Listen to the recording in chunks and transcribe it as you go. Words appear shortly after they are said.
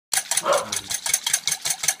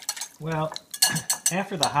Well,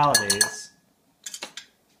 after the holidays,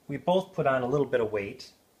 we both put on a little bit of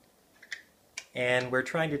weight, and we're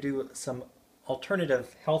trying to do some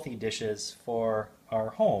alternative healthy dishes for our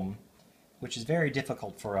home, which is very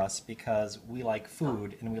difficult for us because we like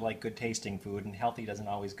food and we like good tasting food, and healthy doesn't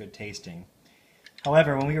always good tasting.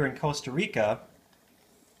 However, when we were in Costa Rica,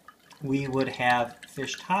 we would have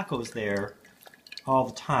fish tacos there all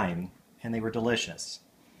the time, and they were delicious.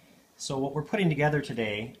 So what we're putting together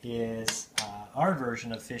today is our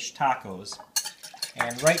version of fish tacos.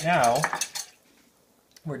 And right now,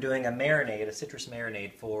 we're doing a marinade, a citrus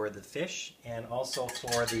marinade for the fish, and also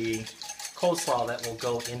for the coleslaw that will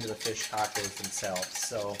go into the fish tacos themselves.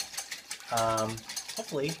 So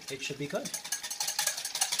hopefully it should be good.